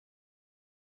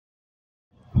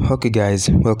Okay guys,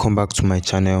 welcome back to my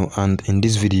channel, and in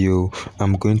this video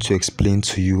I'm going to explain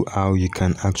to you how you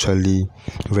can actually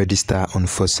register on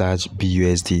Forsage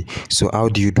BUSD. So how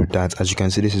do you do that? As you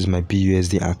can see, this is my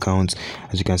BUSD account.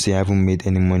 As you can see, I haven't made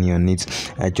any money on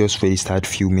it. I just registered a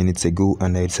few minutes ago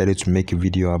and I decided to make a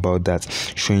video about that,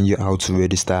 showing you how to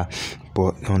register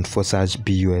but on Forsage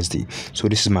BUSD. So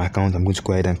this is my account. I'm going to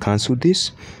go ahead and cancel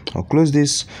this. I'll close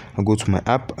this. I'll go to my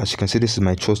app. As you can see, this is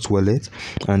my Trust wallet,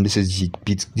 and this is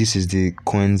the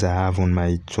coins I have on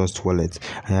my Trust wallet.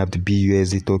 I have the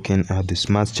BUSD token, I have the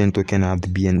Smart Chain token, I have the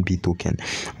BNB token.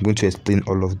 I'm going to explain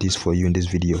all of this for you in this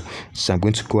video. So I'm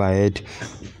going to go ahead,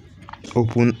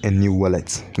 open a new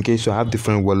wallet. Okay, so I have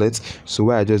different wallets. So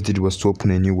what I just did was to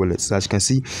open a new wallet. So as you can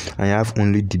see, I have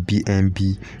only the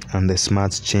BNB and the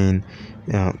Smart Chain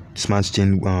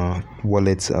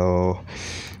wallets or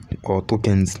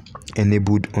tokens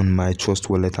enabled on my Trust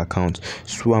wallet account.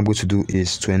 So what I'm going to do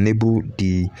is to enable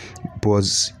the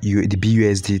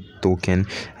BUSD token.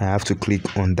 I have to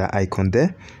click on that icon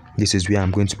there. This is where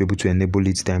I'm going to be able to enable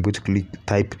it. Then I'm going to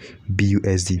type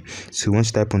BUSD. So once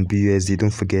you type on BUSD,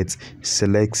 don't forget,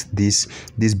 select the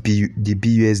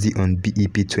BUSD on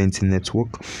BEP20 network,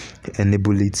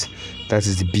 enable it. That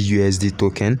is the BUSD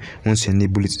token. Once you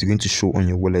enable it, it's going to show on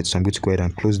your wallet. So I'm going to go ahead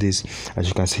and close this. As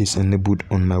you can see, it's enabled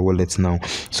on my wallet now.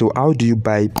 So how do you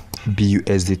buy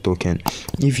BUSD token?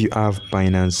 If you have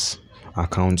Binance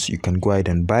accounts, you can go ahead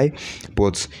and buy,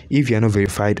 but if you are not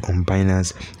verified on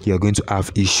Binance, you are going to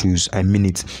have issues. I mean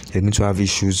it, you're going to have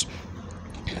issues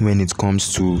when it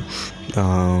comes to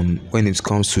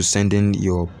sending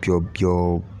your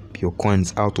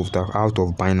coins out of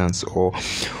Binance,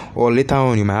 or later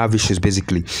on you might have issues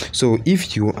basically. So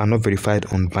if you are not verified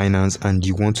on Binance and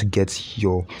you want to get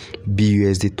your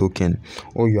BUSD token,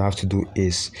 all you have to do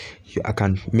is I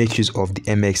can make use of the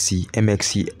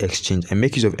MXC exchange. I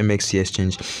make use of MXC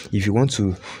exchange. If you want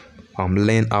to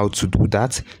learn how to do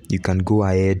that, you can go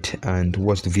ahead and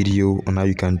watch the video on how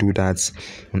you can do that,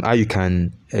 on how you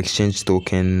can exchange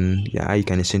token. How you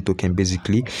can exchange token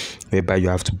basically, whereby you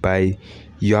have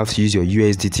to use your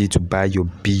USDT to buy your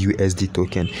BUSD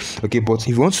token. Okay, but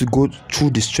if you want to go through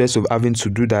the stress of having to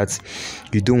do that,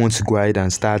 you don't want to go ahead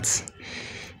and start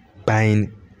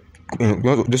buying,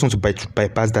 you just want to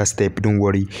bypass that step, don't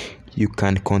worry, you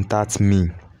can contact me.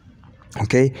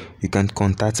 Okay, you can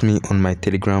contact me on my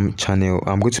Telegram channel.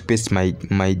 I'm going to paste my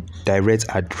direct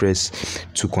address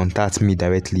to contact me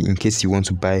directly in case you want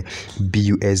to buy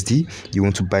BUSD, you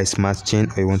want to buy Smart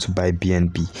Chain, or you want to buy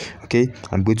BNB. Okay,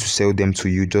 I'm going to sell them to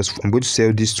you. I'm going to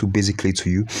sell these two basically to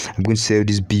you. I'm going to sell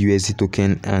this BUSD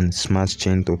token and Smart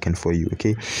Chain token for you.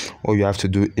 Okay, all you have to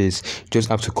do is just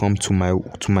have to come to my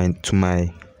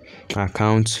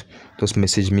account. Just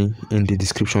message me in the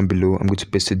description below. I'm going to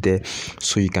paste it there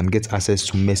so you can get access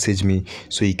to message me,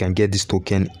 so you can get this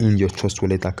token in your Trust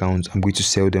wallet account. I'm going to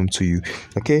sell them to you.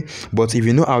 Okay, but if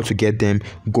you know how to get them,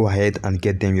 go ahead and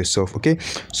get them yourself. Okay,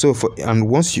 so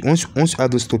once you have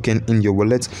those token in your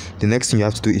wallet, the next thing you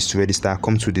have to do is to register.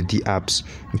 Come to the D apps.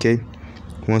 Okay,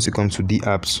 once you come to D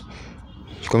apps,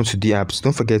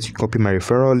 don't forget to copy my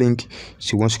referral link.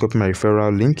 So once you copy my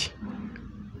referral link,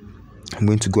 I'm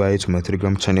going to go ahead to my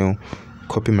Telegram channel,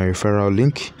 copy my referral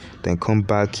link, then come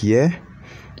back here,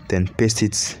 then paste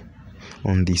it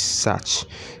on the search.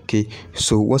 Okay,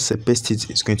 so once I paste it,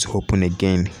 it's going to open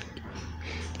again.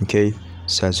 Okay,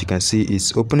 so as you can see,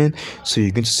 it's opening. So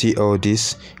you're going to see all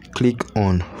this. Click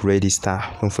on register.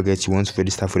 Don't forget, you want to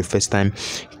register for the first time,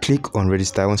 click on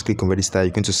register. Once you click on register,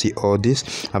 you're going to see all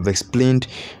this. I've explained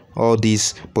all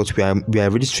this, but we are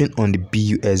registering on the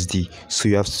BUSD, so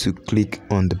you have to click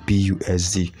on the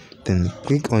BUSD, then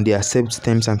click on the accept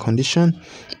terms and condition,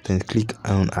 then click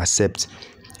on accept.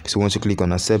 So once you click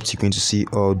on accept, you're going to see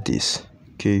all this.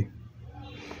 Okay,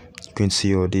 you're going to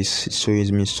see all this. It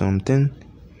shows me something.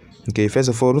 Okay, first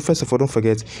of all, don't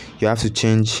forget, you have to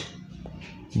change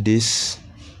this.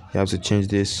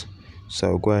 So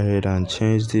I'll go ahead and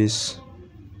change this.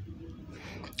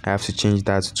 I have to change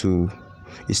that to,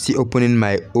 it's still opening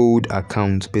my old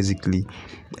account basically.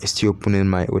 It's still opening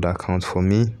my old account for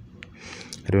me.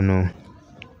 I don't know.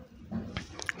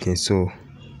 Okay, so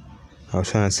I'll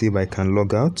try and see if I can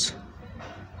log out.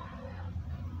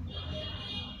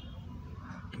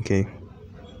 Okay,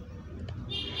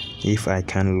 if I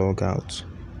can log out.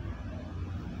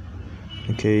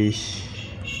 Okay,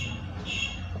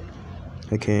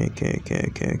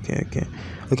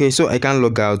 so I can't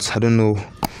log out. I don't know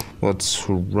what's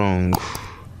wrong.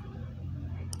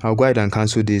 I'll go ahead and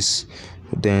cancel this,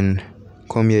 then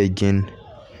come here again,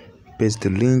 paste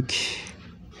the link,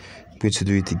 going to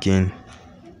do it again.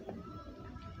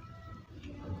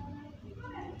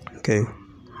 Okay,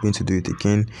 going to do it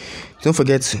again. Don't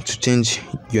forget to change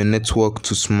your network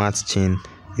to smart chain.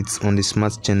 It's on the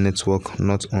smart chain network,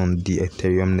 not on the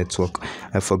Ethereum network.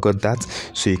 I forgot that.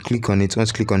 So you click on it.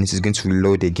 Once you click on it, it's going to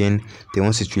reload again. Then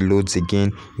once it reloads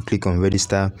again, you click on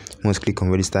register. Once you click on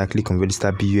register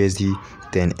BUSD.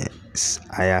 Then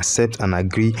I accept and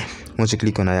agree. Once you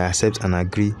click on I accept and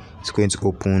agree, it's going to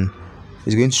open.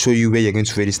 It's going to show you where you're going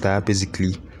to register.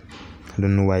 Basically, I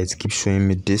don't know why it keeps showing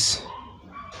me this.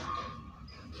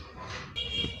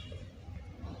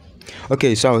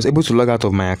 Okay, so I was able to log out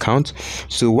of my account.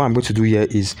 So what I'm going to do here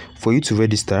is, for you to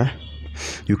register,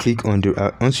 you click on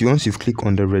the once you've clicked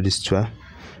on the register,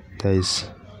 that is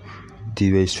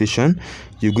the registration,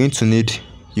 you're going to need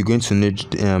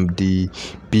the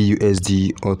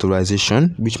BUSD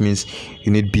authorization, which means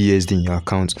you need BUSD in your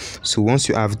account. So once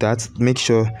you have that, make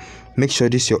sure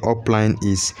this your upline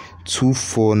is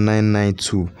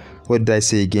 24992. What did I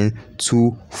say again?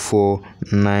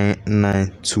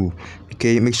 24992.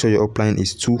 Okay, make sure your upline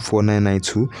is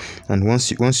 24992, and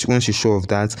once you're sure of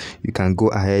that, you can go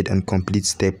ahead and complete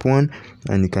step 1,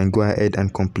 and you can go ahead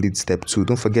and complete step 2.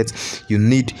 Don't forget, you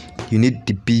need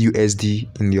the BUSD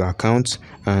in your account,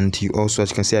 and you also, as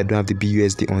you can see, I don't have the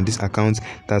BUSD on this account.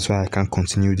 That's why I can't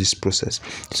continue this process.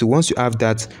 So once you have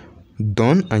that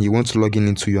done and you want to log in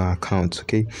into your account,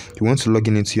 okay, you want to log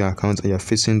in into your account and you're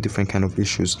facing different kind of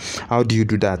issues, how do you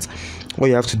do that? All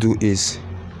you have to do is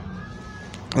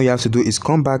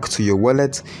come back to your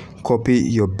wallet, copy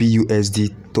your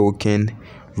BUSD token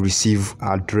receive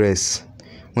address.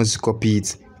 Once you copy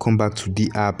it, come back to the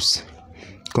apps,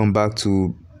 come back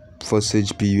to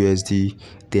Forsage BUSD,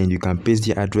 then you can paste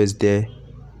the address there.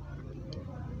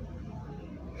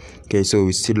 Okay, so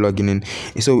we're still logging in.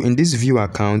 So in this view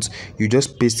account, you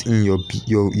just paste in your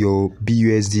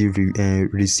BUSD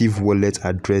receive wallet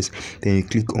address, then you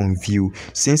click on view.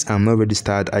 Since I'm not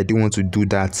registered, I didn't want to do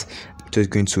that. I'm just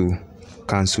going to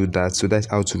cancel that. So that's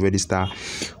how to register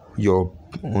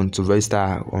on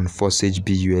Forsage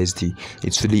BUSD.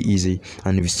 It's really easy,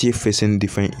 and if you're still facing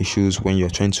different issues when you're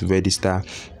trying to register,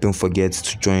 don't forget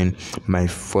to join my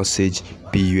Forsage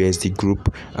BUSD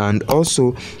group. And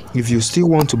also, if you still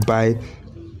want to buy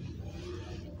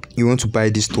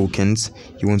these tokens,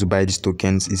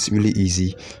 it's really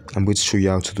easy. I'm going to show you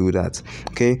how to do that.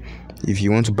 Okay, if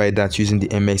you want to buy that using the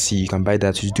MXC, you can buy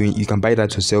that. You can buy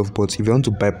that yourself. But if you want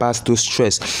to bypass those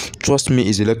stress, trust me,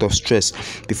 it's a lot of stress.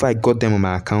 Before I got them on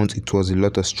my account, it was a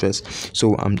lot of stress.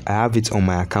 So I have it on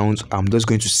my account. I'm just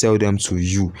going to sell them to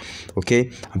you.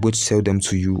 Okay, I'm going to sell them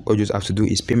to you. All you just have to do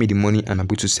is pay me the money, and I'm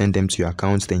going to send them to your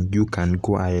account. Then you can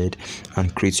go ahead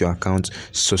and create your account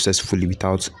successfully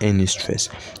without any stress.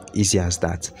 Easy as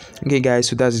that. Okay guys,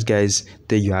 so that's it guys.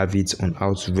 There you have it on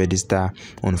how to register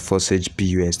on Forsage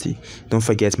BUSD. Don't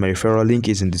forget, my referral link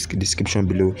is in the description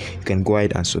below. You can go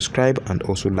ahead and subscribe and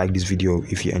also like this video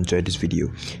if you enjoyed this video.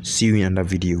 See you in another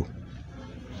video.